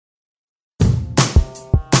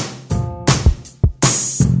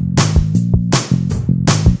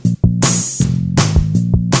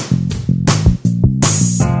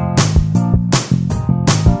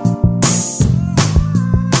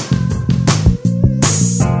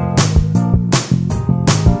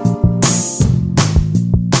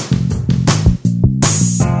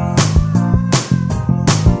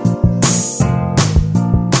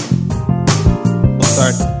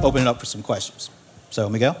open it up for some questions. So,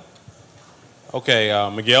 Miguel? Okay,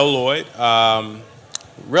 Miguel Lloyd.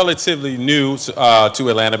 Relatively new to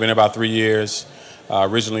Atlanta, been about 3 years.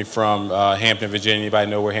 Originally from Hampton, Virginia. Anybody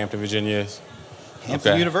know where Hampton, Virginia is?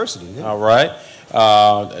 Hampton University. Yeah. All right.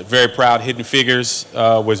 Very proud. Hidden Figures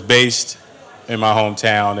was based in my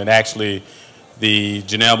hometown, and actually the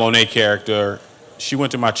Janelle Monáe character, she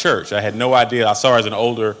went to my church. I had no idea. I saw her as an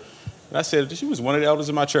older, and I said she was one of the elders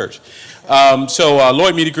in my church.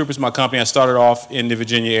 Lloyd Media Group is my company. I started off in the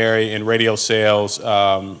Virginia area in radio sales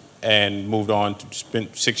and moved on,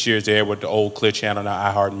 spent 6 years there with the old Clear Channel,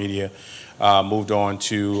 now iHeartMedia. Moved on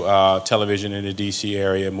to television in the D.C.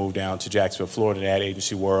 area, moved down to Jacksonville, Florida, ad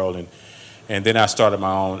agency world, and then I started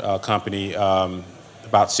my own company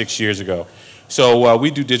about 6 years ago. So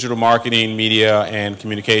we do digital marketing, media, and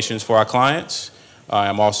communications for our clients.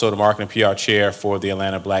 I'm also the marketing PR chair for the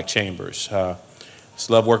Atlanta Black Chambers. Just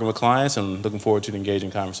love working with clients and looking forward to the engaging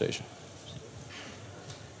conversation.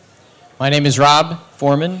 My name is Rob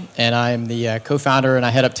Foreman, and I'm the co-founder and I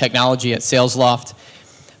head up technology at SalesLoft.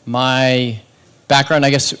 My background, I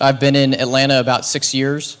guess I've been in Atlanta about 6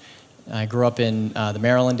 years. I grew up in the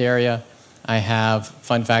Maryland area. I have,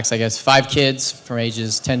 fun facts, I guess, 5 kids from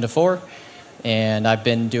ages 10 to 4, and I've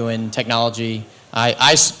been doing technology.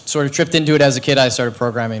 I sort of tripped into it as a kid. I started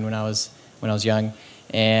programming when I was young,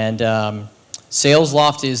 and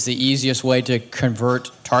SalesLoft is the easiest way to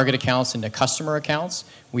convert target accounts into customer accounts.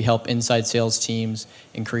 We help inside sales teams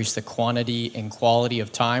increase the quantity and quality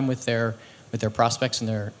of time with their prospects and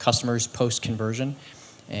their customers post-conversion.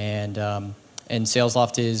 And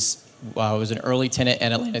SalesLoft was an early tenant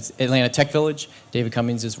at Atlanta Tech Village. David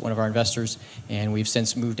Cummings is one of our investors, and we've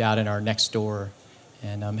since moved out in our next door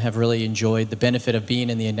and have really enjoyed the benefit of being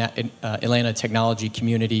in the Atlanta technology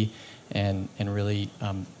community and really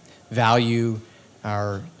value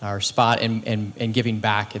our spot and giving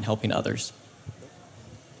back and helping others.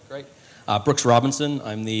 Great. Brooks Robinson.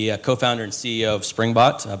 I'm the co-founder and CEO of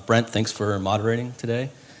Springbot. Brent, thanks for moderating today.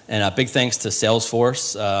 And big thanks to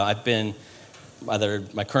Salesforce. I've been, either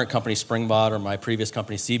my current company Springbot or my previous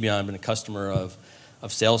company Cbion, I've been a customer of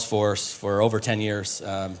Salesforce for over 10 years.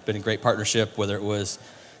 Been a great partnership, whether it was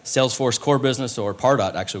Salesforce core business or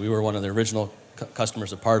Pardot. Actually, we were one of the original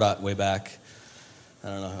customers of Pardot way back, I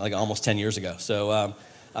don't know, like almost 10 years ago. So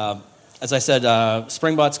as I said,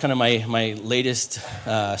 Springbot's kind of my latest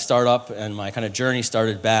startup, and my kind of journey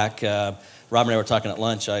started back. Rob and I were talking at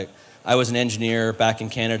lunch. I was an engineer back in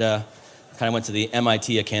Canada. Kind of went to the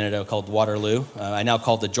MIT of Canada called Waterloo. I now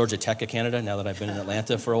call it the Georgia Tech of Canada now that I've been in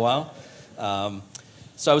Atlanta for a while.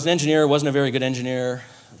 So I was an engineer, wasn't a very good engineer,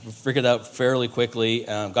 figured out fairly quickly,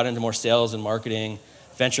 got into more sales and marketing,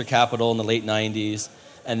 venture capital in the late 90s,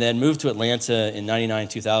 and then moved to Atlanta in 99,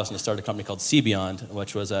 2000 to start a company called Cbion,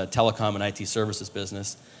 which was a telecom and IT services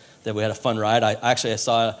business that we had a fun ride. I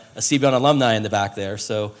saw a Cbion alumni in the back there,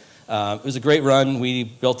 so it was a great run. We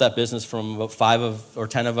built that business from about 5 or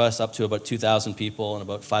 10 of us up to about 2,000 people and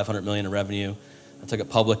about $500 million in revenue. I took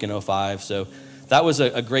it public in 2005, so that was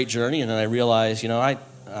a great journey, and then I realized,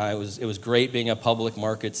 it was great being a public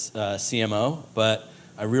markets CMO, but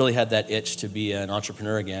I really had that itch to be an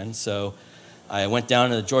entrepreneur again. So I went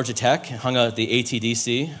down to Georgia Tech, hung out at the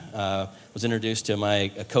ATDC, was introduced to my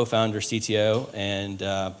co-founder, CTO, and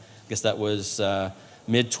I guess that was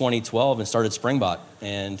mid-2012, and started Springbot.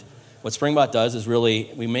 And what Springbot does is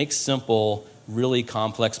we make simple, really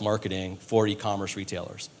complex marketing for e-commerce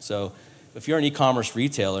retailers. So if you're an e-commerce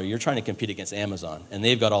retailer, you're trying to compete against Amazon, and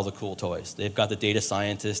they've got all the cool toys. They've got the data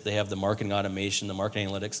scientists, they have the marketing automation, the marketing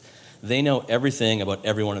analytics. They know everything about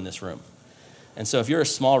everyone in this room. And so if you're a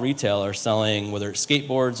small retailer selling, whether it's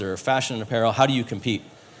skateboards or fashion and apparel, how do you compete?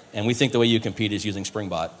 And we think the way you compete is using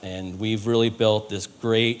Springbot. And we've really built this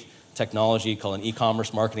great technology called an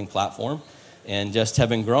e-commerce marketing platform, and just have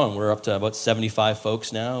been growing. We're up to about 75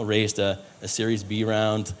 folks now, raised a Series B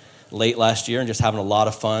round late last year, and just having a lot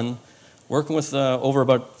of fun working with over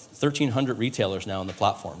about 1,300 retailers now on the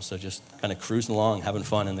platform. So just kind of cruising along, having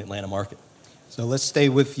fun in the Atlanta market. So let's stay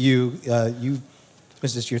with you.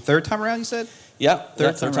 Was this your third time around, you said? Yeah,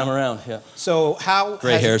 third time around. Yeah. So how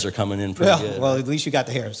gray hairs are coming in pretty good. Well, at least you got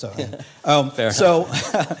the hair. So fair enough.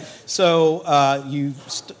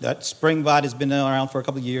 That Springbot has been around for a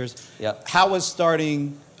couple of years. Yeah. How was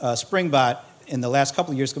starting Springbot in the last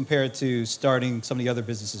couple of years compared to starting some of the other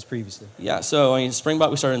businesses previously? Yeah. So Springbot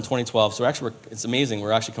we started in 2012. So it's amazing.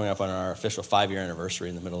 We're actually coming up on our official 5-year anniversary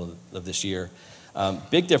in the middle of this year.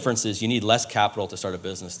 Big difference is you need less capital to start a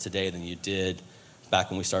business today than you did back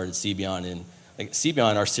when we started Cbion. And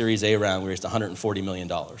Cbion, our Series A round, we raised $140 million,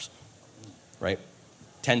 right?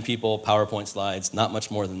 10 people, PowerPoint slides, not much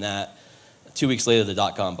more than that. 2 weeks later, the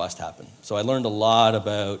dot-com bust happened. So I learned a lot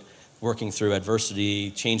about working through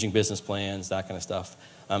adversity, changing business plans, that kind of stuff.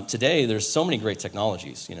 Today, there's so many great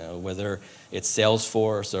technologies, whether it's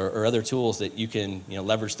Salesforce or other tools that you can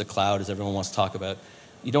leverage the cloud, as everyone wants to talk about.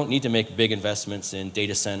 You don't need to make big investments in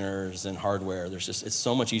data centers and hardware. It's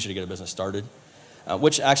so much easier to get a business started.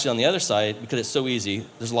 Which actually, on the other side, because it's so easy,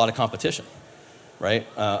 there's a lot of competition, right?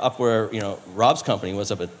 Up where Rob's company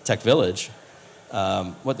was up at Tech Village,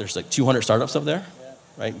 there's like 200 startups up there,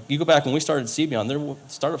 right? You go back when we started CBeyond,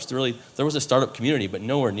 there was a startup community, but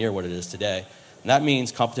nowhere near what it is today. And that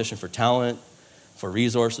means competition for talent, for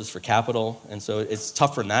resources, for capital, and so it's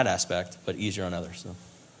tougher in that aspect, but easier on others. So.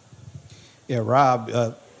 Yeah, Rob,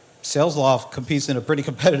 SalesLoft competes in a pretty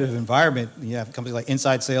competitive environment. You have companies like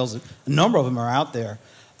Inside Sales, a number of them are out there.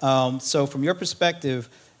 So from your perspective,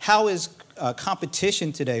 how is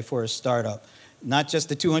competition today for a startup? Not just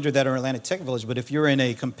the 200 that are in Atlanta Tech Village, but if you're in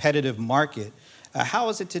a competitive market, how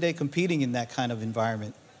is it today competing in that kind of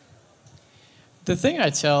environment? The thing I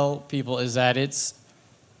tell people is that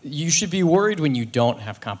you should be worried when you don't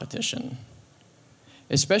have competition,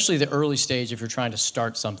 especially the early stage if you're trying to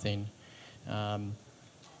start something.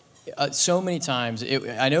 So many times,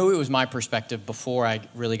 I know it was my perspective before I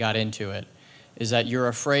really got into it, is that you're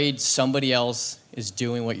afraid somebody else is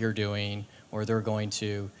doing what you're doing, or they're going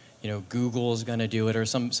to, Google is going to do it, or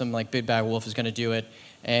some like big bad wolf is going to do it.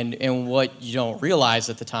 And what you don't realize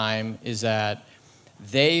at the time is that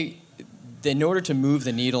in order to move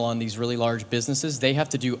the needle on these really large businesses, they have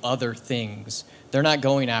to do other things. They're not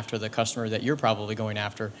going after the customer that you're probably going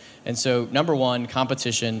after. And so, number one,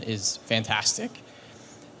 competition is fantastic.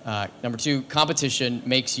 Number two, competition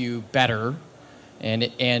makes you better, and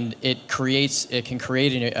it can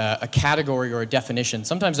create a category or a definition.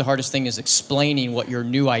 Sometimes the hardest thing is explaining what your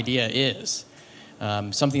new idea is.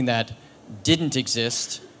 Something that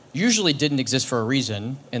usually didn't exist for a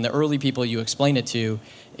reason, and the early people you explain it to,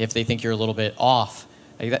 if they think you're a little bit off,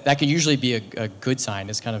 that can usually be a good sign.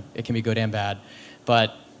 It can be good and bad.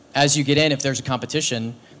 But as you get in, if there's a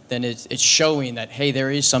competition, then it's showing that, hey,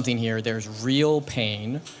 there is something here. There's real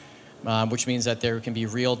pain, which means that there can be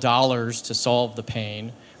real dollars to solve the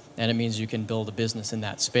pain, and it means you can build a business in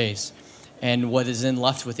that space. And what is then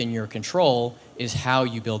left within your control is how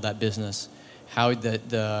you build that business, how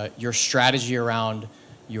your strategy around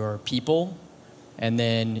your people, and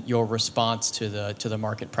then your response to the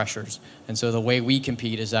market pressures. And so the way we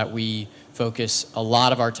compete is that we focus a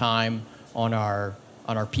lot of our time on our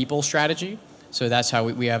people strategy. So that's how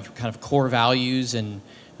we have kind of core values and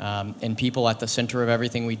people at the center of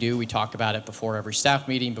everything we do. We talk about it before every staff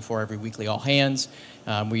meeting, before every weekly all hands.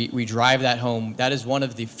 We drive that home. That is one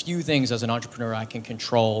of the few things as an entrepreneur I can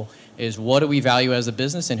control, is what do we value as a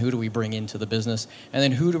business and who do we bring into the business, and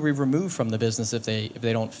then who do we remove from the business if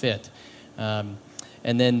they don't fit.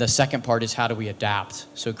 And then the second part is how do we adapt?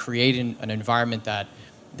 So creating an environment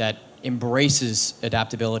that embraces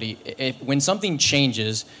adaptability. When something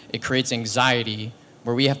changes, it creates anxiety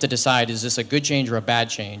where we have to decide, is this a good change or a bad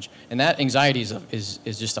change? And that anxiety is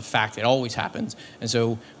just a fact. It always happens. And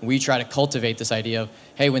so we try to cultivate this idea of,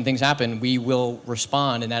 hey, when things happen, we will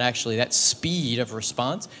respond. And that speed of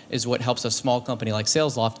response is what helps a small company like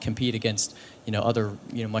SalesLoft compete against other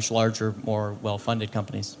much larger, more well-funded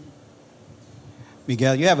companies.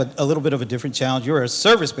 Miguel, you have a little bit of a different challenge. You're a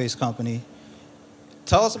service-based company.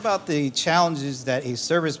 Tell us about the challenges that a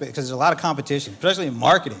service-based, because there's a lot of competition, especially in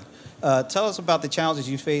marketing. Tell us about the challenges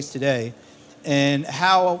you face today and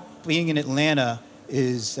how being in Atlanta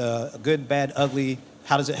is good, bad, ugly.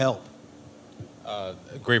 How does it help?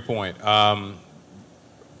 Great point.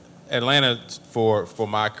 Atlanta, for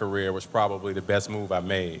my career, was probably the best move I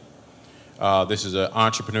made. This is an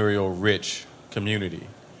entrepreneurial, rich community.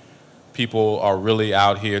 People are really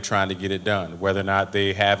out here trying to get it done, whether or not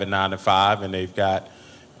they have a 9-to-5 and they've got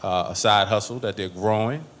a side hustle that they're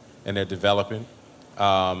growing and they're developing.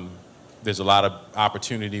 There's a lot of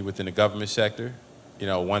opportunity within the government sector.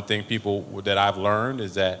 One thing that I've learned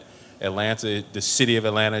is that Atlanta, the city of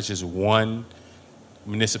Atlanta, is just one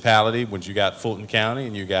municipality when you got Fulton County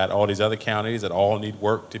and you got all these other counties that all need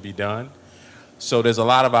work to be done. So there's a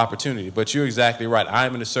lot of opportunity, but you're exactly right.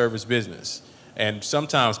 I'm in the service business. And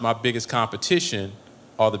sometimes my biggest competition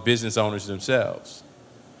are the business owners themselves,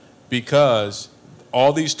 because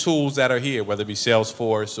all these tools that are here, whether it be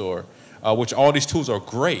Salesforce or which all these tools are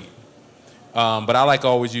great, but I like to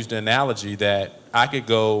always use the analogy that I could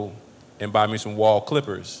go and buy me some wall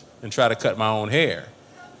clippers and try to cut my own hair,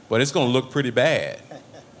 but it's going to look pretty bad.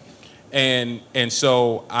 And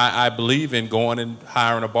so I believe in going and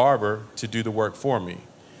hiring a barber to do the work for me.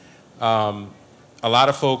 A lot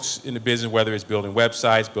of folks in the business, whether it's building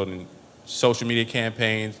websites, building social media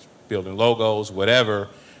campaigns, building logos, whatever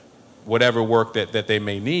work that they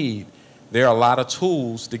may need, there are a lot of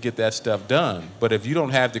tools to get that stuff done. But if you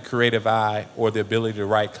don't have the creative eye or the ability to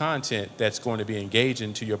write content that's going to be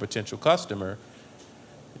engaging to your potential customer,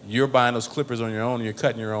 you're buying those clippers on your own and you're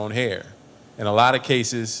cutting your own hair. In a lot of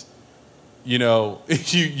cases, you know,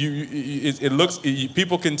 it looks,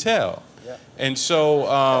 people can tell. Yeah. And so...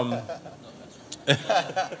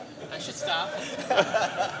 I should stop.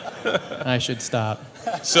 I should stop.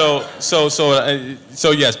 So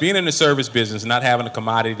yes, being in the service business, not having a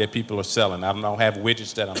commodity that people are selling. I don't have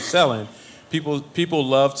widgets that I'm selling. People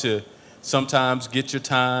love to sometimes get your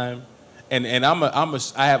time, and I'm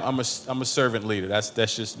a servant leader.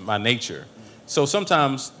 That's just my nature. So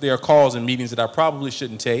sometimes there are calls and meetings that I probably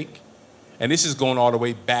shouldn't take, and this is going all the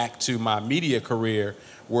way back to my media career,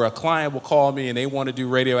 where a client will call me and they want to do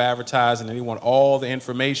radio advertising and they want all the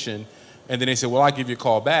information, and then they say, well, I'll give you a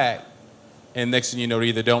call back. And next thing you know, they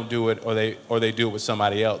either don't do it or they do it with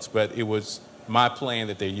somebody else. But it was my plan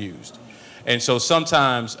that they used. And so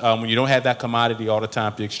sometimes when you don't have that commodity all the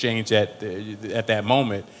time to exchange at that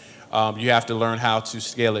moment, you have to learn how to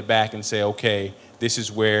scale it back and say, okay, this is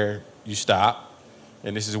where you stop,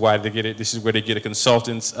 and this is why they get it. This is where they get a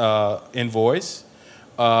consultant's invoice,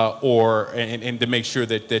 and to make sure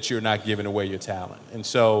that you're not giving away your talent. And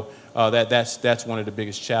so that's one of the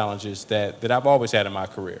biggest challenges that I've always had in my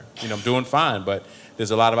career. You know, I'm doing fine, but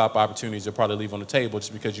there's a lot of opportunities to probably leave on the table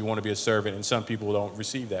just because you want to be a servant, and some people don't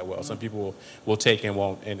receive that well. Some people will take and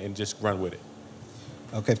won't and just run with it.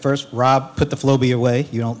 Okay, first, Rob, put the Flowbee away.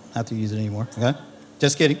 You don't have to use it anymore, okay?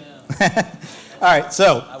 Just kidding. Yeah. All right,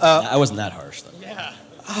 so. I wasn't that harsh, though. Yeah.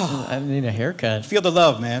 Oh, I need a haircut. Feel the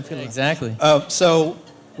love, man. Feel the love. Exactly. So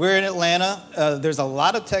we're in Atlanta. There's a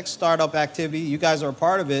lot of tech startup activity. You guys are a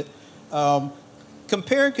part of it.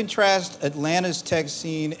 Compare and contrast Atlanta's tech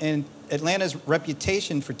scene and Atlanta's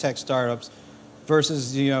reputation for tech startups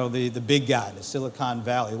versus, you know, the big guy, the Silicon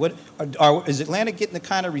Valley. Is Atlanta getting the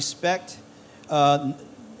kind of respect?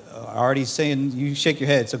 Already saying you shake your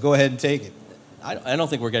head, so go ahead and take it. I don't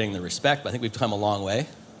think we're getting the respect, but I think we've come a long way.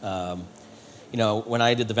 You know, when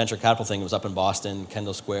I did the venture capital thing, it was up in Boston,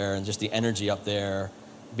 Kendall Square, and just the energy up there,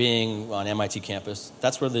 being on MIT campus,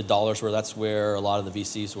 that's where the dollars were, that's where a lot of the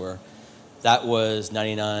VCs were. That was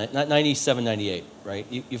 97, 98, right?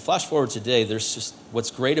 You flash forward today, there's just, what's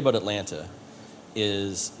great about Atlanta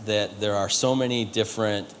is that there are so many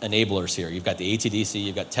different enablers here. You've got the ATDC,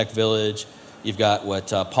 you've got Tech Village, you've got what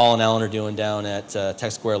Paul and Alan are doing down at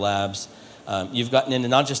Tech Square Labs. You've gotten into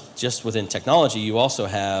not just within technology, you also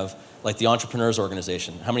have like the Entrepreneurs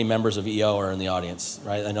Organization. How many members of EO are in the audience,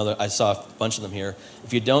 right? I know that I saw a bunch of them here.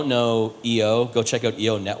 If you don't know EO, go check out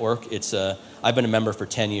EO Network. I've been a member for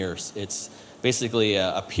 10 years. It's basically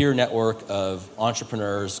a peer network of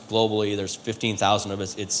entrepreneurs globally. There's 15,000 of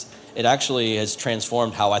us. It actually has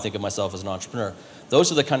transformed how I think of myself as an entrepreneur.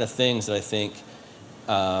 Those are the kind of things that I think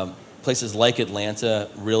places like Atlanta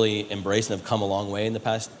really embrace and have come a long way in the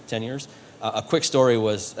past 10 years. A quick story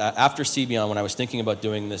was after CBion, when I was thinking about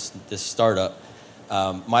doing this startup,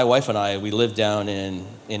 my wife and I, we lived down in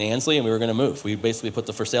Ansley, and we were going to move. We basically put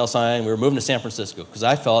the for sale sign. We were moving to San Francisco because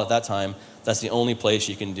I felt at that time that's the only place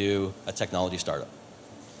you can do a technology startup.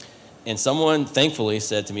 And someone thankfully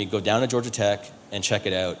said to me, go down to Georgia Tech and check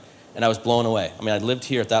it out. And I was blown away. I mean, I'd lived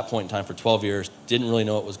here at that point in time for 12 years, didn't really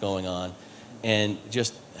know what was going on, and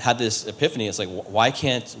just had this epiphany. It's like, why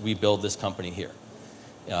can't we build this company here?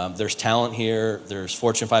 There's talent here, there's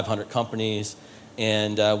Fortune 500 companies,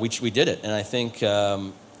 and we did it. And I think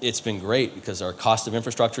it's been great because our cost of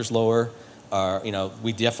infrastructure is lower.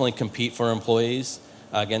 We definitely compete for employees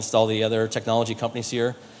against all the other technology companies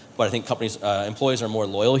here. But I think employees are more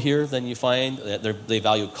loyal here than you find. They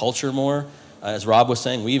value culture more. As Rob was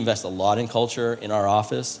saying, we invest a lot in culture in our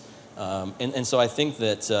office. And so I think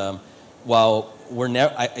that while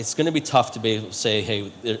it's going to be tough to be able to say,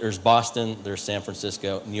 hey, there's Boston, there's San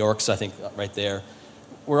Francisco, New York's, I think, right there.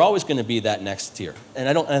 We're always going to be that next tier.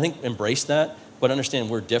 And I think embrace that, but understand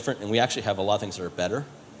we're different, and we actually have a lot of things that are better.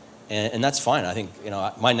 And that's fine. I think,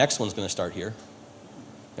 my next one's going to start here.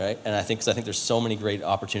 Right? And I think there's so many great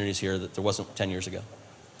opportunities here that there wasn't 10 years ago.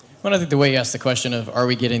 Well, I think the way you asked the question of are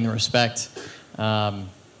we getting the respect, I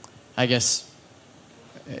guess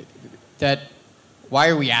that why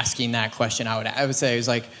are we asking that question? I would say is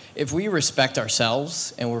like if we respect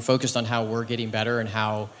ourselves and we're focused on how we're getting better and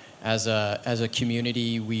how as a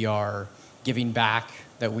community we are giving back,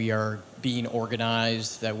 that we are being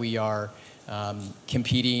organized, that we are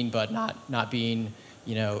competing but not being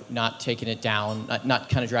not taking it down, not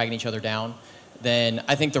kind of dragging each other down, then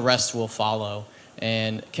I think the rest will follow.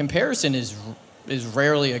 And comparison is is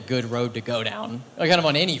rarely a good road to go down, kind of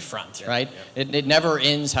on any front, right? It never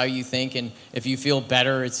ends how you think, and if you feel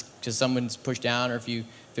better, it's because someone's pushed down, or if you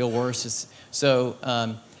feel worse,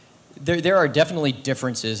 there are definitely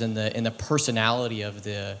differences in the personality of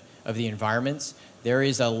the environments. There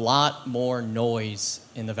is a lot more noise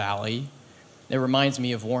in the Valley. It reminds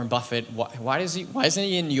me of Warren Buffett. Why isn't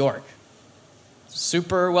he in New York?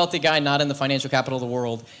 Super wealthy guy, not in the financial capital of the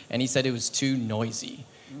world, and he said it was too noisy.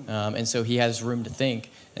 And so he has room to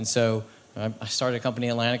think. And so I started a company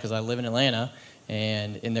in Atlanta because I live in Atlanta,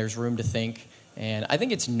 and there's room to think. And I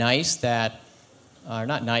think it's nice that, or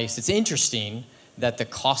not nice, it's interesting that the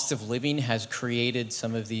cost of living has created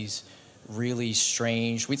some of these really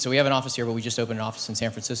strange. So we have an office here, but we just opened an office in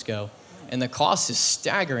San Francisco, and the cost is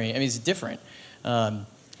staggering. I mean, it's different.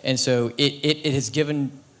 And so it has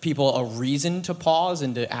given people a reason to pause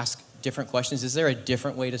and to ask different questions. Is there a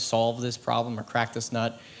different way to solve this problem or crack this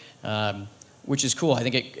nut? Which is cool. I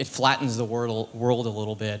think it flattens the world a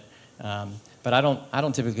little bit. But I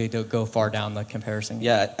don't typically go far down the comparison.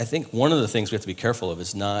 Yeah, I think one of the things we have to be careful of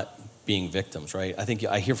is not being victims, right? I think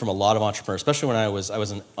I hear from a lot of entrepreneurs, especially when I was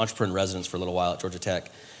an entrepreneur in residence for a little while at Georgia Tech,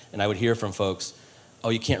 and I would hear from folks, oh,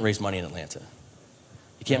 you can't raise money in Atlanta.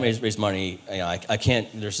 You can't raise money. You know, I can't,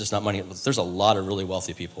 there's just not money. There's a lot of really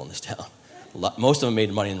wealthy people in this town. Most of them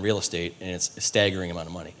made money in real estate, and it's a staggering amount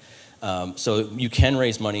of money. So you can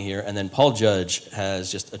raise money here, and then Paul Judge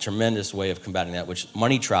has just a tremendous way of combating that, which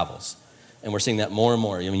money travels. And we're seeing that more and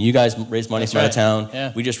more. I mean, you guys raise money from out of town.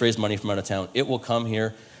 Yeah. We just raised money from out of town. It will come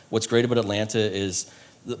here. What's great about Atlanta is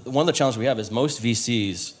one of the challenges we have is most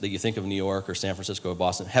VCs that you think of New York or San Francisco or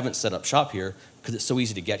Boston haven't set up shop here because it's so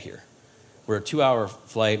easy to get here. We're a 2-hour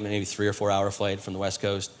flight, maybe 3 or 4 hour flight from the West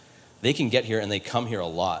Coast. They can get here, and they come here a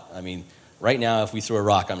lot. I mean, right now, if we throw a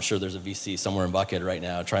rock, I'm sure there's a VC somewhere in Buckhead right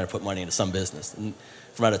now trying to put money into some business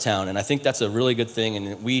from out of town. And I think that's a really good thing,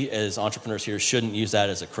 and we as entrepreneurs here shouldn't use that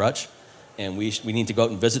as a crutch. And we need to go out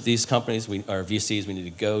and visit these companies, our VCs. We need to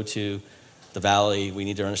go to the Valley. We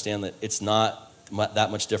need to understand that it's not that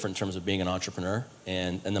much different in terms of being an entrepreneur,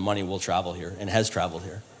 and the money will travel here and has traveled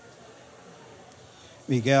here.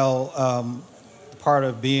 Miguel, part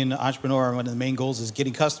of being an entrepreneur, one of the main goals is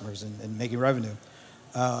getting customers and making revenue.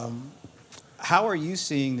 How are you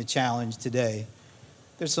seeing the challenge today?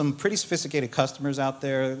 There's some pretty sophisticated customers out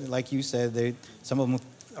there. Like you said, some of them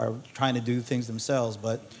are trying to do things themselves,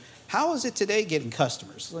 but how is it today getting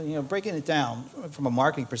customers? You know, breaking it down from a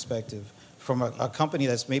marketing perspective, from a company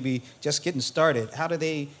that's maybe just getting started, how do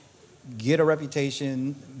they get a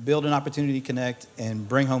reputation, build an opportunity to connect, and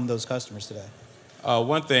bring home those customers today?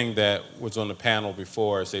 One thing that was on the panel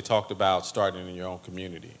before is they talked about starting in your own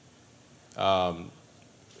community.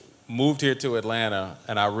 Moved here to Atlanta,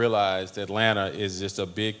 and I realized Atlanta is just a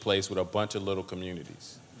big place with a bunch of little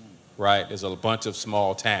communities, right? There's a bunch of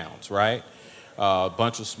small towns, right? A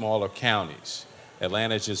bunch of smaller counties.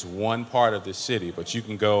 Atlanta is just one part of the city, but you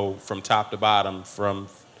can go from top to bottom, from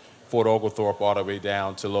Fort Oglethorpe all the way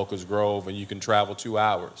down to Locust Grove, and you can travel 2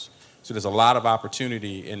 hours. So there's a lot of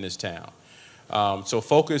opportunity in this town. So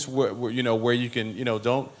focus where you can,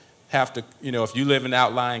 don't have to, if you live in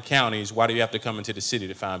outlying counties, why do you have to come into the city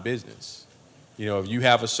to find business? If you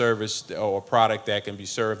have a service or a product that can be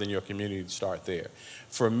served in your community, start there.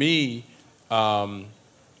 For me, that's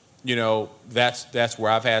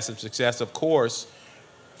where I've had some success. Of course,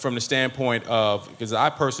 from the standpoint of, because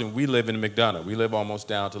we live in McDonough. We live almost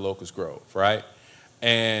down to Locust Grove, right?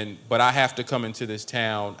 But I have to come into this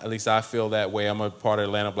town, at least I feel that way. I'm a part of the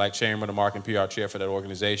Atlanta Black Chamber, the marketing PR chair for that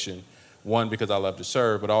organization. One, because I love to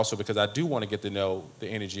serve, but also because I do want to get to know the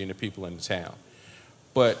energy and the people in the town.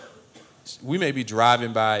 But we may be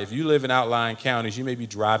driving by, if you live in outlying counties, you may be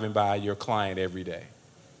driving by your client every day,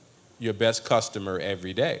 your best customer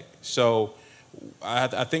every day. So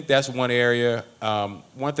I think that's one area.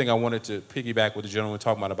 One thing I wanted to piggyback with the gentleman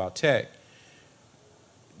talking about tech.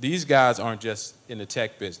 These guys aren't just in the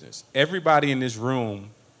tech business. Everybody in this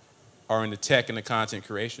room are in the tech and the content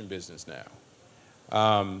creation business now.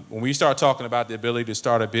 When we start talking about the ability to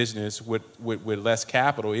start a business with less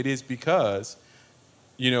capital, it is because,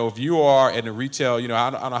 if you are in a retail, I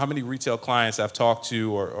don't know how many retail clients I've talked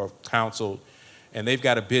to or counseled, and they've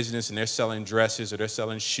got a business and they're selling dresses or they're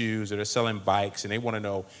selling shoes or they're selling bikes, and they want to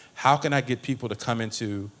know, how can I get people to come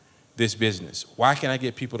into this business? Why can I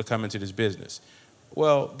get people to come into this business?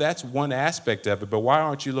 Well, that's one aspect of it, but why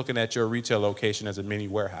aren't you looking at your retail location as a mini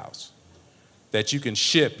warehouse? That you can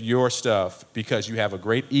ship your stuff because you have a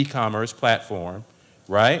great e-commerce platform,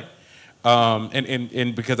 right?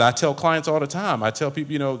 And because I tell clients all the time, I tell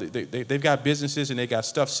people, they've got businesses and they got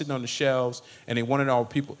stuff sitting on the shelves and they want to know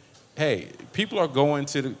people. hey, people are going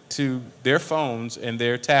to their phones and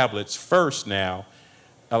their tablets first now,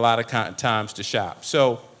 a lot of times to shop.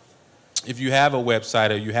 So if you have a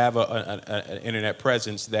website or you have an internet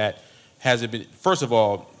presence that hasn't been, first of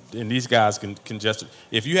all, and these guys can just,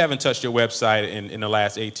 if you haven't touched your website in the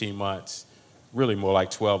last 18 months, really more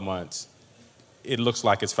like 12 months, it looks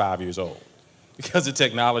like it's 5 years old because the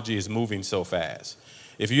technology is moving so fast.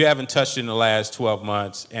 If you haven't touched it in the last 12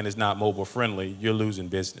 months and it's not mobile friendly, you're losing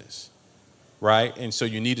business, right? And so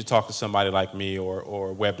you need to talk to somebody like me or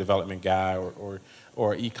a web development guy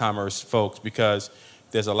or e-commerce folks, because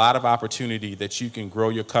there's a lot of opportunity that you can grow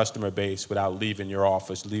your customer base without leaving your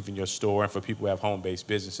office, leaving your store, and for people who have home-based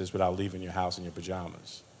businesses without leaving your house in your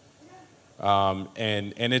pajamas.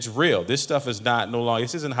 And it's real. This stuff is no longer,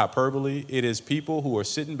 this isn't hyperbole. It is people who are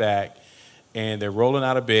sitting back and they're rolling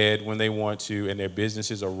out of bed when they want to, and their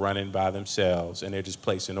businesses are running by themselves, and they're just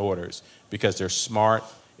placing orders because they're smart.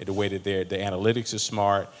 The way that the analytics is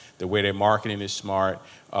smart, the way their marketing is smart.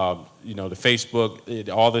 The Facebook,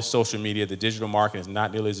 all this social media, the digital marketing is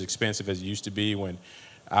not nearly as expensive as it used to be when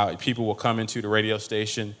people will come into the radio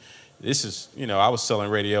station. This is, I was selling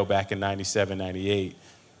radio back in 97, 98,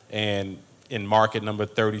 and in market number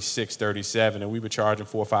 36, 37, and we were charging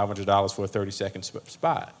 $400 or $500 for a 30-second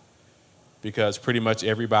spot because pretty much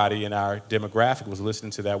everybody in our demographic was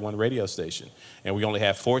listening to that one radio station. And we only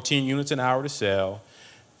had 14 units an hour to sell.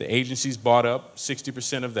 The agencies bought up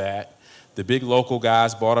 60% of that. The big local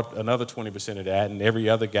guys bought up another 20% of that, and every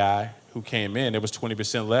other guy who came in, there was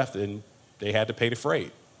 20% left, and they had to pay the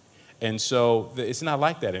freight. And so it's not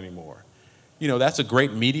like that anymore. That's a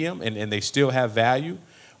great medium, and they still have value,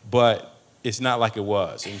 but it's not like it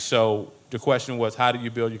was. And so the question was, how do you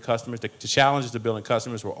build your customers? The challenges to building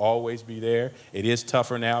customers will always be there. It is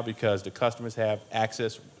tougher now because the customers have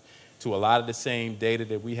access to a lot of the same data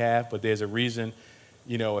that we have, but there's a reason.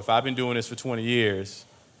 If I've been doing this for 20 years,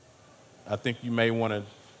 I think you may want to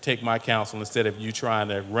take my counsel instead of you trying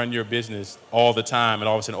to run your business all the time and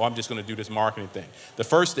all of a sudden, I'm just going to do this marketing thing. The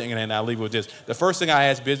first thing, and I'll leave it with this, the first thing I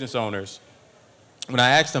ask business owners, when I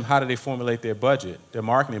ask them how do they formulate their budget, their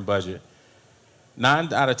marketing budget,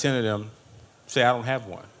 9 out of 10 of them say I don't have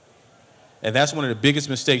one. And that's one of the biggest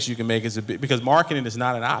mistakes you can make because marketing is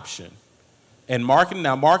not an option. And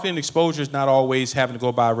marketing exposure is not always having to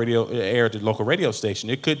go by air at the local radio station.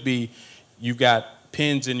 It could be you've got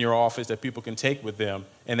pins in your office that people can take with them,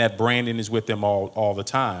 and that branding is with them all the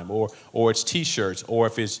time. Or it's T-shirts. Or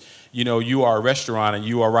if it's, you are a restaurant and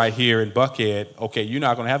you are right here in Buckhead, okay, you're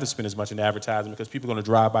not going to have to spend as much in advertising because people are going to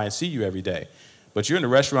drive by and see you every day. But you're in the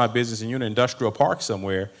restaurant business and you're in an industrial park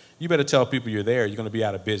somewhere, you better tell people you're there. You're going to be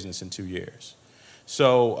out of business in 2 years.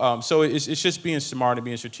 So it's just being smart and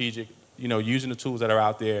being strategic. Using the tools that are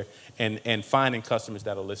out there and finding customers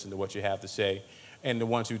that'll listen to what you have to say. And the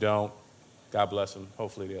ones who don't, God bless them.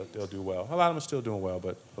 Hopefully they'll do well. A lot of them are still doing well,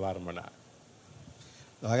 but a lot of them are not.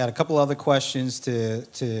 I got a couple other questions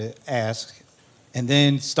to ask, and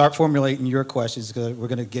then start formulating your questions because we're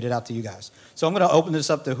going to get it out to you guys. So I'm going to open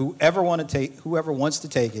this up to whoever wants to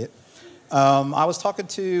take it. I was talking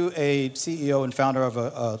to a CEO and founder of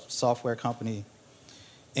a software company,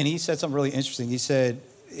 and he said something really interesting. He said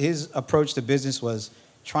his approach to business was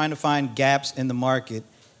trying to find gaps in the market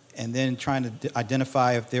and then trying to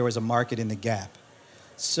identify if there was a market in the gap.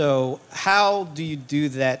 So how do you do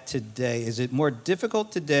that today? Is it more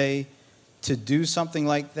difficult today to do something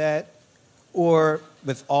like that? Or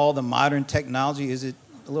with all the modern technology, is it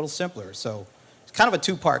a little simpler? So it's kind of a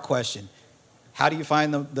two-part question. How do you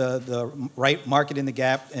find the right market in the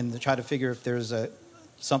gap and to try to figure if there's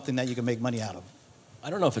something that you can make money out of? I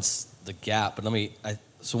don't know if it's the gap, but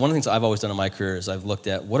so one of the things I've always done in my career is I've looked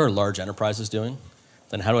at what are large enterprises doing,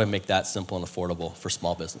 then how do I make that simple and affordable for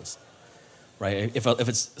small business, right?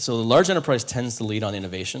 So the large enterprise tends to lead on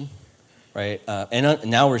innovation, right? And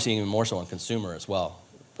now we're seeing even more so on consumer as well,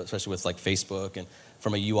 especially with like Facebook, and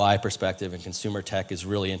from a UI perspective, and consumer tech is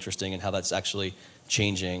really interesting and how that's actually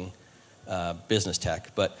changing business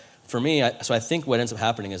tech. But for me, I think what ends up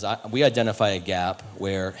happening is we identify a gap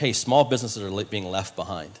where, hey, small businesses are being left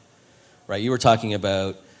behind. Right, you were talking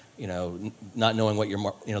about, not knowing what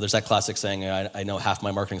there's that classic saying, I know half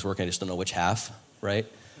my marketing's working, I just don't know which half, right?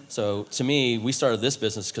 So to me, we started this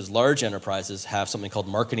business because large enterprises have something called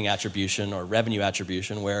marketing attribution or revenue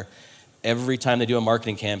attribution, where every time they do a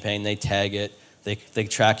marketing campaign, they tag it, they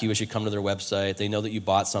track you as you come to their website, they know that you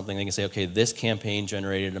bought something, they can say, okay, this campaign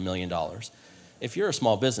generated $1 million. If you're a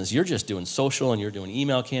small business, you're just doing social and you're doing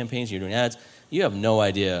email campaigns, you're doing ads, you have no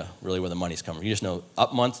idea really where the money's coming from. You just know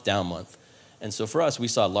up month, down month. And so for us, we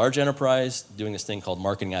saw large enterprise doing this thing called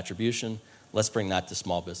marketing attribution. Let's bring that to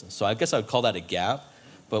small business. So I guess I would call that a gap.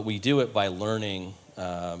 but we do it by learning.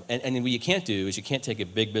 And what you can't do is you can't take a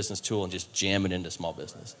big business tool and just jam it into small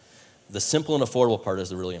business. The simple and affordable part is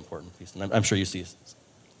the really important piece, and I'm sure you see.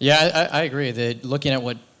 Yeah, I agree that looking at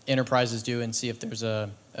what enterprises do and see if there's a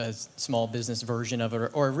small business version of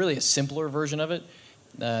it or really a simpler version of it,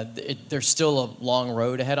 there's still a long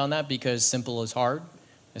road ahead on that because simple is hard,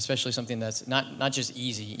 especially something that's not just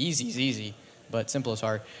easy. Easy is easy, but simple is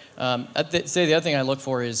hard. I'd say the other thing I look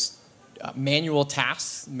for is manual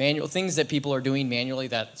tasks, manual things that people are doing manually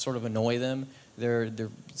that sort of annoy them. They're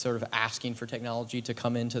sort of asking for technology to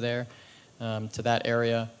come into there, to that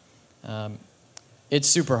area. It's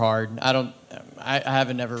super hard. I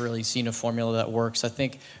haven't never really seen a formula that works. I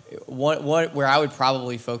think where I would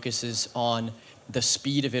probably focus is on the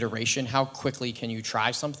speed of iteration. How quickly can you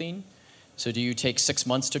try something? So do you take 6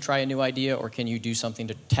 months to try a new idea, or can you do something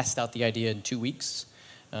to test out the idea in 2 weeks?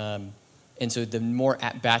 And so the more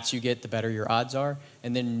at-bats you get, the better your odds are.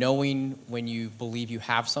 And then knowing when you believe you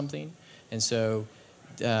have something. And so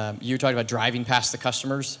you're talking about driving past the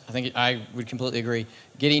customers. I think I would completely agree.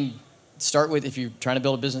 Start with, if you're trying to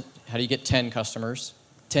build a business, how do you get 10 customers,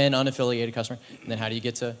 10 unaffiliated customers, and then how do you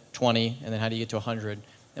get to 20, and then how do you get to 100?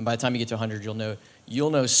 And by the time you get to 100, you'll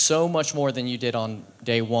know so much more than you did on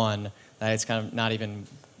day one that it's kind of not even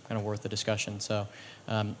kind of worth the discussion. So,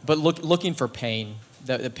 but looking for pain,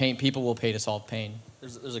 the pain, people will pay to solve pain.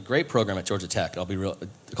 There's a great program at Georgia Tech. Called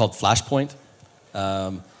Flashpoint.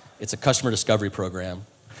 It's a customer discovery program,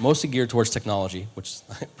 mostly geared towards technology, which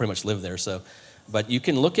I pretty much live there. So, but you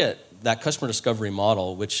can look at that customer discovery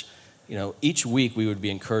model, which, each week we would be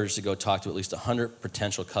encouraged to go talk to at least 100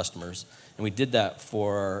 potential customers. And we did that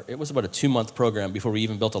it was about a 2-month program before we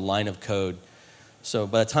even built a line of code. So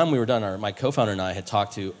by the time we were done, my co-founder and I had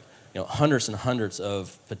talked to hundreds and hundreds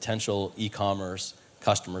of potential e-commerce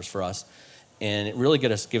customers for us. And it really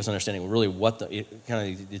gives us understanding really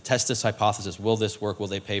you test this hypothesis. Will this work? Will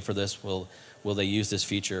they pay for this? Will they use this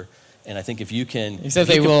feature? And I think if you can... Except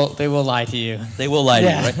they will lie to you. They will lie to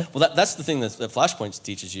you, right? Well, that's the thing that Flashpoints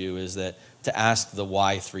teaches you, is that to ask the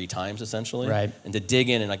why 3 times, essentially. Right. And to dig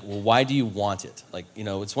in and why do you want it?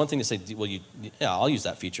 It's one thing to say, I'll use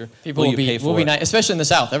that feature. People will be nice, especially in the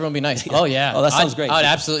South. Everyone will be nice. Oh, yeah. Oh, that sounds great. I'd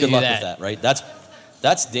absolutely do that. Good luck with that, right?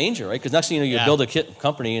 That's danger, right? Because next thing you know, you build a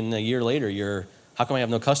company, and a year later, how come I have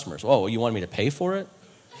no customers? Oh, you wanted me to pay for it?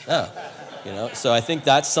 Yeah. So I think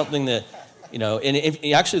that's something that...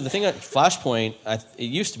 and actually the thing at Flashpoint, it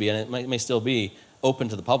used to be, and it may still be, open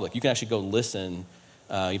to the public. You can actually go listen.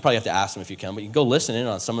 You probably have to ask them if you can, but you can go listen in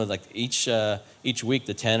on some of each week,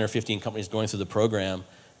 the 10 or 15 companies going through the program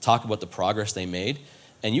talk about the progress they made.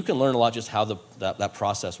 And you can learn a lot just how that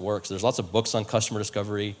process works. There's lots of books on customer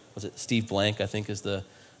discovery. Was it Steve Blank, I think, is the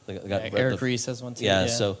guy. Eric Ries has one too. Yeah,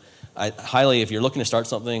 so if you're looking to start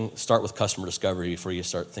something, start with customer discovery before you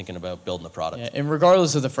start thinking about building a product. Yeah, and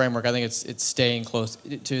regardless of the framework, I think it's staying close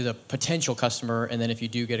to the potential customer, and then if you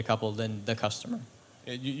do get a couple, then the customer.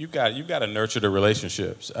 You've got to nurture the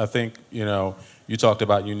relationships. I think, you talked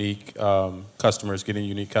about unique customers, getting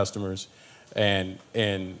unique customers, and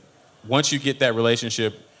once you get that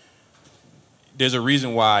relationship, there's a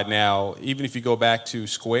reason why now, even if you go back to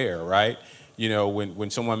Square, right? When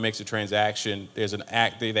someone makes a transaction, there's an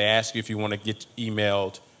act, they ask you if you want to get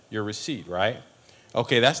emailed your receipt, right?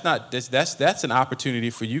 Okay, that's an opportunity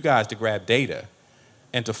for you guys to grab data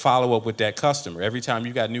and to follow up with that customer. Every time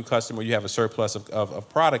you got a new customer, you have a surplus of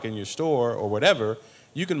product in your store or whatever,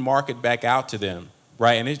 you can market back out to them,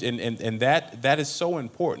 right? And that is so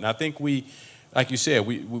important. I think like you said,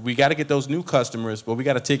 we got to get those new customers, but we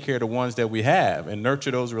got to take care of the ones that we have and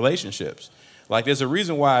nurture those relationships. Like, there's a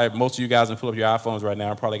reason why most of you guys can pull up your iPhones right now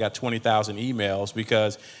and probably got 20,000 emails,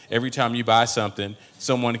 because every time you buy something,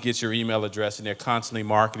 someone gets your email address and they're constantly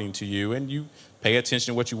marketing to you, and you pay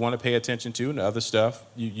attention to what you want to pay attention to, and the other stuff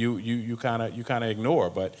you kind of ignore.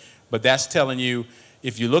 But that's telling you,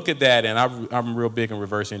 if you look at that, and I'm real big in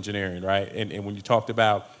reverse engineering, right? And when you talked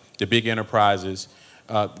about the big enterprises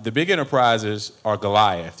are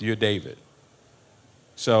Goliath. You're David.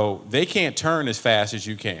 So they can't turn as fast as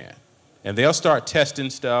you can. And they'll start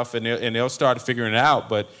testing stuff, and they'll start figuring it out.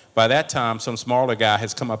 But by that time, some smaller guy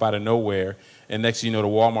has come up out of nowhere, and next thing you know, the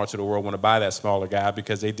Walmarts of the world want to buy that smaller guy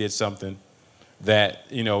because they did something that,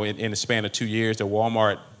 in the span of 2 years, that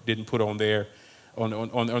Walmart didn't put on their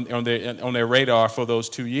radar for those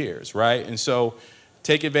 2 years, right? And so,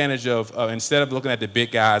 take advantage of instead of looking at the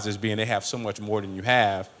big guys as being they have so much more than you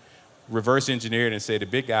have, reverse engineer it and say the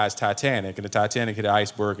big guy's Titanic, and the Titanic hit an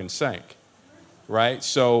iceberg and sank. Right?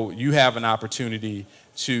 So you have an opportunity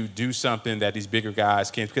to do something that these bigger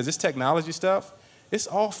guys can't, because this technology stuff, it's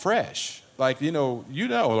all fresh. Like,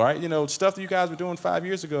 right? Stuff that you guys were doing 5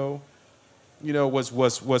 years ago, was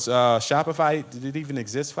Shopify, did it even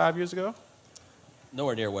exist 5 years ago?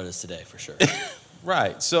 Nowhere near what it is today, for sure.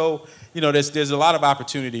 Right. So, there's a lot of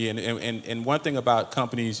opportunity. And one thing about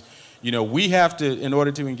companies, we have to, in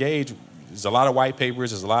order to engage, there's a lot of white papers,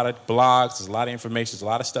 there's a lot of blogs, there's a lot of information, there's a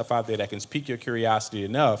lot of stuff out there that can pique your curiosity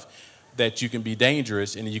enough that you can be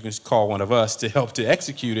dangerous, and you can call one of us to help to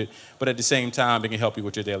execute it. But at the same time, it can help you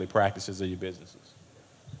with your daily practices of your businesses.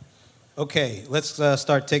 Okay, let's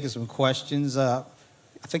start taking some questions. I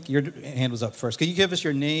think your hand was up first. Can you give us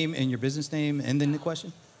your name and your business name and then the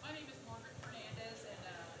question? My name is Margaret Fernandez, and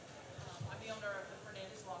I'm the owner of the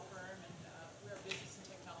Fernandez Law Firm, and we're a business and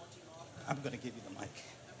technology law firm. I'm going to give you the mic.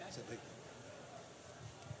 Okay.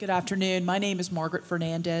 Good afternoon. My name is Margaret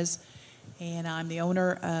Fernandez, and I'm the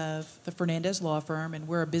owner of the Fernandez Law Firm, and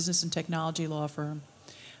we're a business and technology law firm.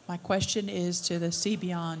 My question is to the See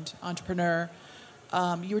Beyond entrepreneur.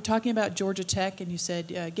 You were talking about Georgia Tech, and you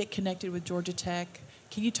said get connected with Georgia Tech.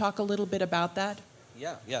 Can you talk a little bit about that?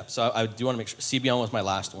 Yeah. So I do want to make sure. See Beyond was my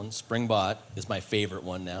last one. Springbot is my favorite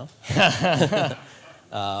one now.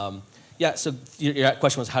 So your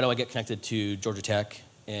question was, how do I get connected to Georgia Tech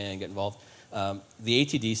and get involved? The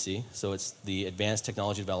ATDC, so it's the Advanced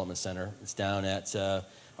Technology Development Center. It's down at,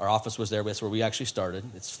 our office was there. That's where we actually started.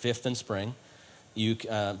 It's 5th and Spring.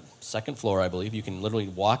 Second floor, I believe. You can literally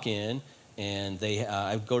walk in, and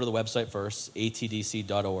I go to the website first,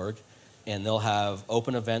 atdc.org, and they'll have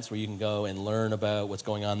open events where you can go and learn about what's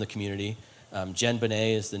going on in the community. Jen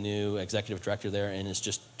Benet is the new executive director there, and it's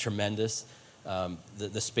just tremendous.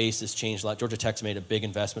 The space has changed a lot. Georgia Tech's made a big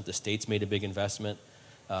investment. The state's made a big investment.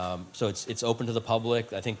 So it's open to the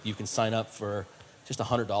public. I think you can sign up for just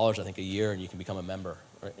 $100, I think, a year, and you can become a member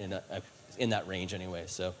in that range anyway.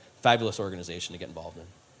 So fabulous organization to get involved in.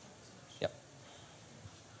 Yep.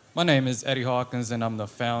 My name is Eddie Hawkins, and I'm the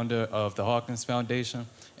founder of the Hawkins Foundation.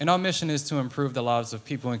 And our mission is to improve the lives of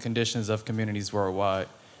people in conditions of communities worldwide.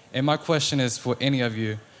 And my question is for any of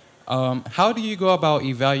you, how do you go about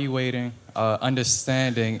evaluating,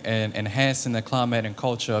 understanding, and enhancing the climate and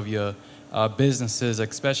culture of your businesses,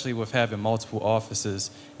 especially with having multiple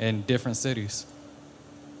offices in different cities?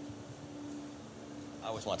 I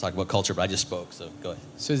always want to talk about culture, but I just spoke, so go ahead.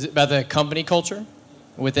 So is it about the company culture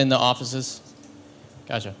within the offices?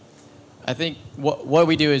 Gotcha. I think what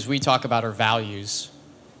we do is we talk about our values.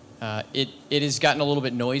 It has gotten a little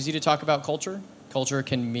bit noisy to talk about culture. Culture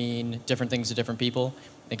can mean different things to different people.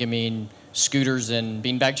 It can mean scooters and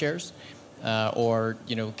beanbag chairs, or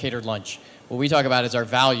catered lunch. What we talk about is our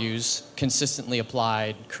values consistently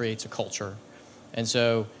applied creates a culture. And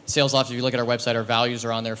so Sales Loft, if you look at our website, our values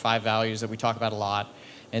are on there, 5 values that we talk about a lot.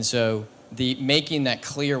 And so making that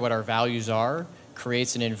clear what our values are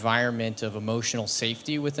creates an environment of emotional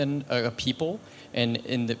safety within a people.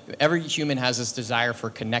 And every human has this desire for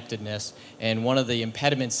connectedness, and one of the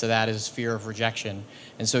impediments to that is fear of rejection.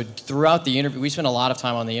 And so throughout the interview, we spend a lot of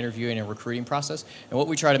time on the interviewing and recruiting process, and what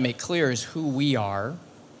we try to make clear is who we are,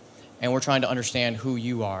 and we're trying to understand who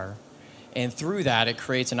you are. And through that, it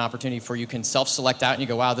creates an opportunity for you can self-select out, and you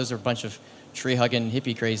go, wow, those are a bunch of tree-hugging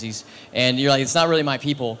hippie crazies, and you're like, it's not really my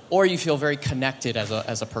people, or you feel very connected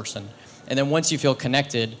as a person. And then once you feel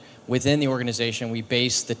connected, within the organization, we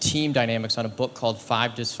base the team dynamics on a book called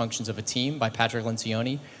 5 Dysfunctions of a Team by Patrick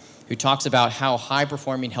Lencioni, who talks about how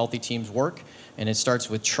high-performing, healthy teams work. And it starts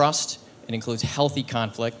with trust. It includes healthy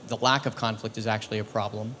conflict. The lack of conflict is actually a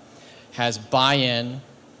problem. Has buy-in,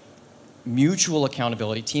 mutual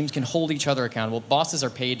accountability. Teams can hold each other accountable. Bosses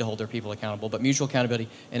are paid to hold their people accountable, but mutual accountability,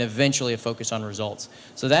 and eventually a focus on results.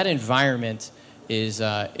 So that environment is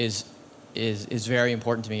very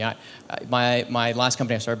important to me. My last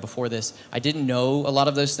company I started before this, I didn't know a lot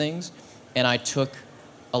of those things, and I took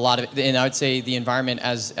a lot of it. And I would say the environment,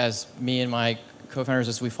 as me and my co-founders,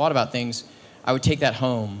 as we thought about things, I would take that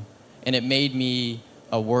home, and it made me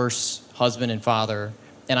a worse husband and father,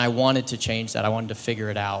 and I wanted to change that. I wanted to figure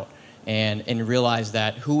it out and realize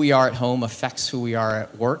that who we are at home affects who we are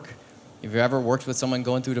at work. If you've ever worked with someone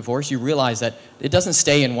going through divorce, you realize that it doesn't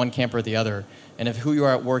stay in one camp or the other. And if who you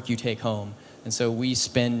are at work, you take home. And so we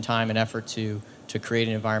spend time and effort to create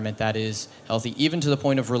an environment that is healthy, even to the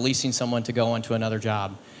point of releasing someone to go on to another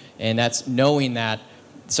job. And that's knowing that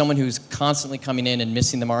someone who's constantly coming in and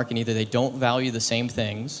missing the mark, and either they don't value the same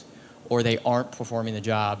things or they aren't performing the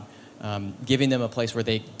job, giving them a place where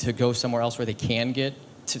to go somewhere else where they can get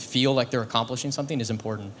to feel like they're accomplishing something is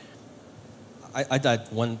important.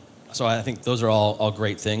 So I think those are all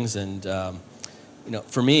great things. And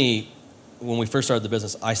for me, when we first started the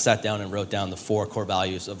business, I sat down and wrote down the 4 core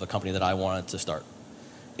values of the company that I wanted to start.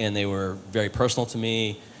 And they were very personal to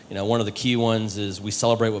me. One of the key ones is we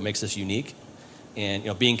celebrate what makes us unique.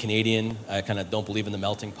 And being Canadian, I kind of don't believe in the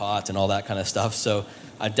melting pot and all that kind of stuff. So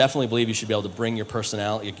I definitely believe you should be able to bring your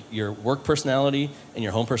personality, your work personality and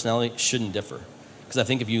your home personality shouldn't differ. Because I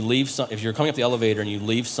think if you're coming up the elevator and you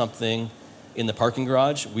leave something in the parking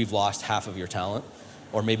garage, we've lost half of your talent,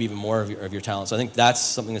 or maybe even more of your talent. So I think that's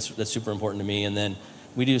something that's super important to me. And then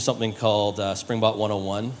we do something called Springbot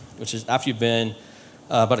 101, which is after you've been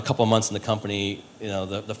about a couple of months in the company,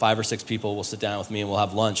 the 5 or 6 people will sit down with me and we'll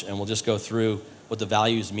have lunch and we'll just go through what the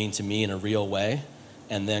values mean to me in a real way,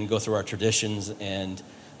 and then go through our traditions and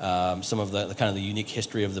some of the kind of the unique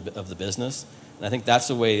history of the business. And I think that's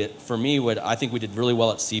the way for me, what I think we did really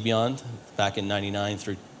well at CBeyond back in '99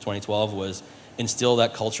 through 2012 was instill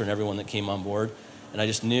that culture in everyone that came on board. And I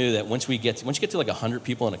just knew that once you get to like 100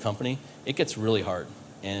 people in a company, it gets really hard.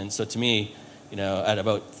 And so to me, at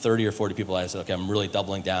about 30 or 40 people, I said, okay, I'm really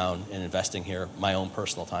doubling down and investing here my own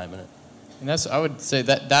personal time in it. And I would say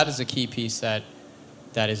that is a key piece that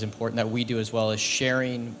is important that we do as well, is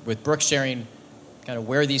sharing, with Brooks sharing kind of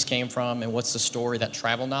where these came from and what's the story. That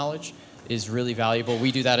travel knowledge is really valuable.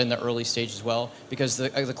 We do that in the early stage as well, because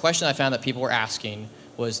the question I found that people were asking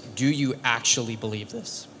was, do you actually believe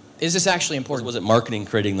this? Is this actually important? Was it marketing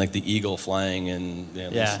creating like the eagle flying and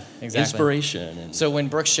yeah, exactly. Inspiration? And so when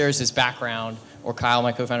Brooks shares his background, or Kyle,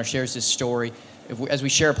 my co-founder, shares his story, as we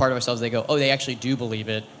share a part of ourselves, they go, oh, they actually do believe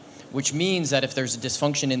it, which means that if there's a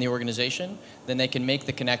dysfunction in the organization, then they can make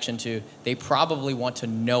the connection to, they probably want to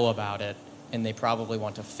know about it, and they probably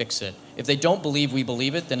want to fix it. If they don't believe we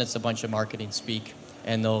believe it, then it's a bunch of marketing speak,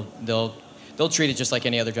 and they'll treat it just like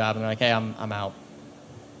any other job, and they're like, hey, I'm out.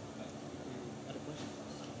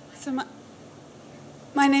 So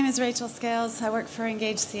my name is Rachel Scales. I work for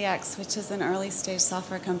Engage CX, which is an early stage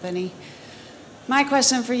software company. My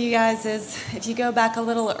question for you guys is, if you go back a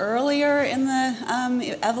little earlier in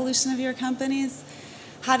the evolution of your companies,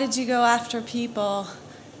 how did you go after people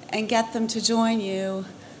and get them to join you,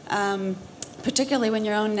 particularly when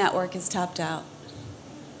your own network is tapped out?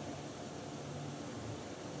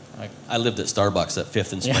 I lived at Starbucks at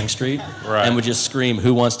 5th and Spring Street, Right. and would just scream,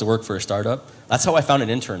 who wants to work for a startup? That's how I found an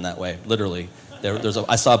intern that way, literally.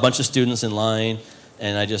 I saw a bunch of students in line,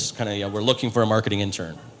 and I just kind of, we're looking for a marketing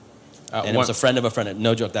intern. And it was a friend of a friend.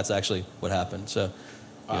 No joke, that's actually what happened. So,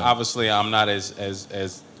 Obviously, I'm not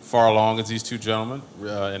as far along as these two gentlemen,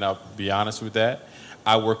 and I'll be honest with that.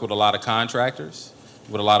 I work with a lot of contractors,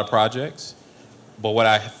 with a lot of projects. But what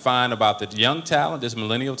I find about the young talent, this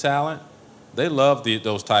millennial talent, they love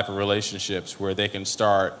those type of relationships where they can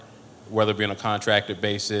start, whether it be on a contracted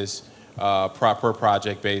basis, per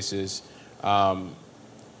project basis.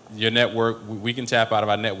 Your network, we can tap out of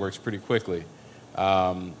our networks pretty quickly.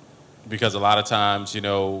 Because a lot of times,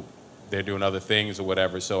 they're doing other things or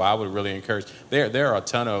whatever. So I would really encourage. There are a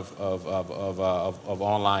ton of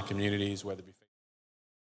online communities, whether it be